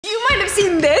might have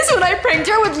seen this when I pranked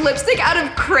her with lipstick out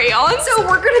of crayons. So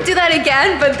we're gonna do that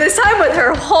again, but this time with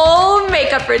her whole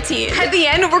makeup routine. At the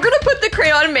end, we're gonna put the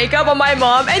crayon makeup on my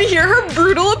mom and hear her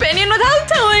brutal opinion without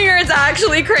telling her it's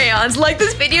actually crayons. Like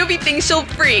this video if you think she'll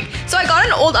freak. So I got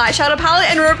an old eyeshadow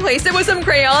palette and replaced it with some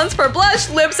crayons for blush,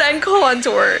 lips, and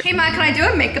contour. Hey Ma, can I do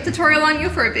a makeup tutorial on you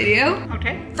for a video?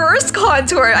 Okay. First,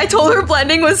 contour. I told her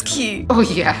blending was key. Oh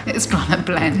yeah, it's gonna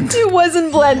blend. It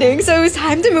wasn't blending, so it was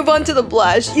time to move on to the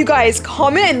blush. You guys,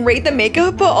 comment and rate the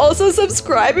makeup, but also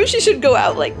subscribe if she should go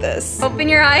out like this. Open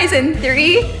your eyes in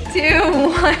 3, 2,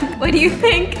 1. What do you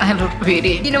think? I look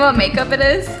pretty. You know what makeup it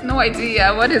is? No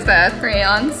idea. What is that?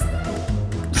 Crayons.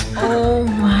 Oh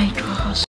my